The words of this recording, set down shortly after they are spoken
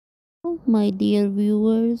My dear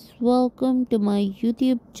viewers, welcome to my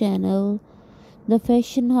YouTube channel, The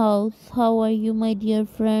Fashion House. How are you, my dear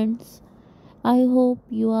friends? I hope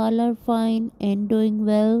you all are fine and doing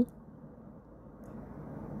well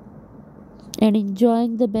and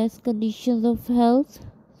enjoying the best conditions of health.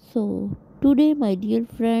 So, today, my dear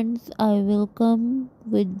friends, I will come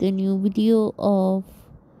with the new video of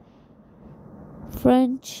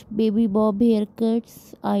French baby bob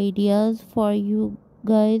haircuts ideas for you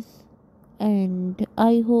guys. And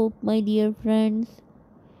I hope, my dear friends,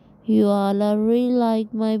 you all are really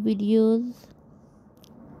like my videos.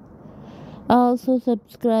 Also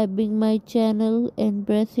subscribing my channel and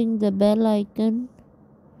pressing the bell icon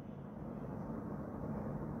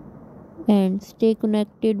and stay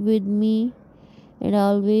connected with me and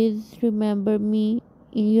always remember me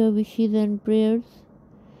in your wishes and prayers.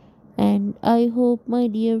 And I hope, my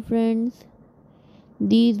dear friends,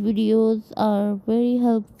 these videos are very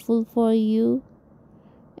helpful for you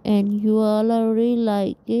and you all are really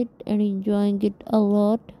like it and enjoying it a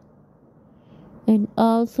lot, and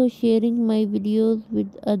also sharing my videos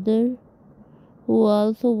with others who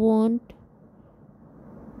also want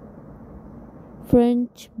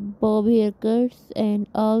French bob haircuts and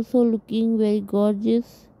also looking very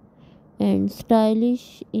gorgeous and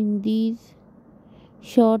stylish in these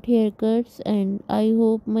short haircuts. And I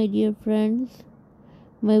hope, my dear friends,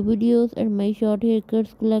 my videos and my short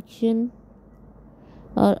haircuts collection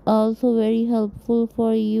are also very helpful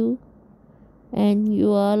for you and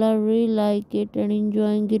you all are really like it and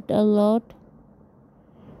enjoying it a lot.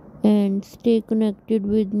 And stay connected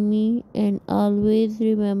with me and always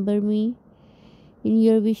remember me in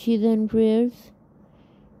your wishes and prayers.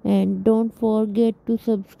 And don't forget to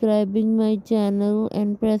subscribing my channel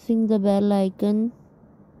and pressing the bell icon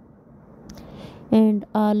and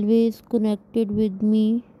always connected with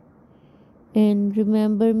me and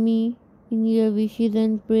remember me in your wishes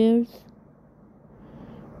and prayers.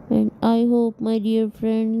 And I hope, my dear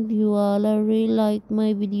friends, you all are really like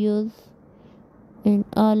my videos and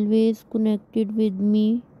always connected with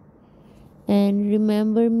me and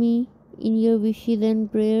remember me in your wishes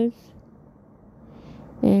and prayers.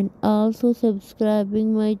 And also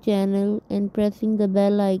subscribing my channel and pressing the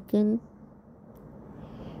bell icon.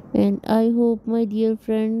 And I hope, my dear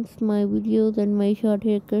friends, my videos and my short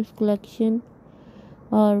haircuts collection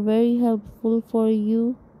are very helpful for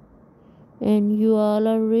you and you all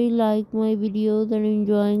are really like my videos and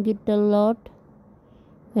enjoying it a lot.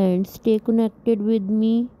 And stay connected with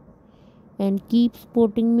me and keep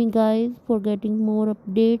supporting me, guys, for getting more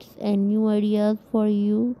updates and new ideas for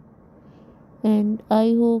you. And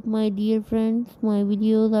I hope, my dear friends, my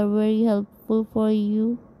videos are very helpful for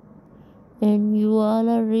you and you all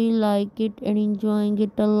are really like it and enjoying it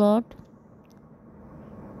a lot.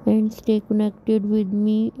 And stay connected with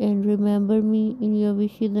me and remember me in your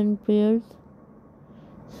wishes and prayers.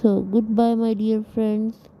 So goodbye, my dear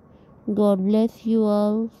friends. God bless you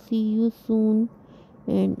all. See you soon.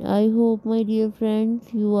 And I hope, my dear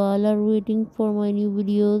friends, you all are waiting for my new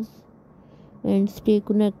videos and stay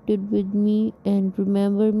connected with me and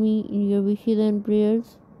remember me in your wishes and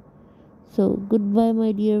prayers. So goodbye,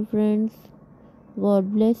 my dear friends.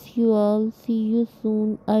 God bless you all. See you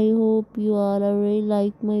soon. I hope you all are really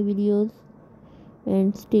like my videos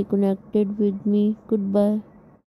and stay connected with me. Goodbye.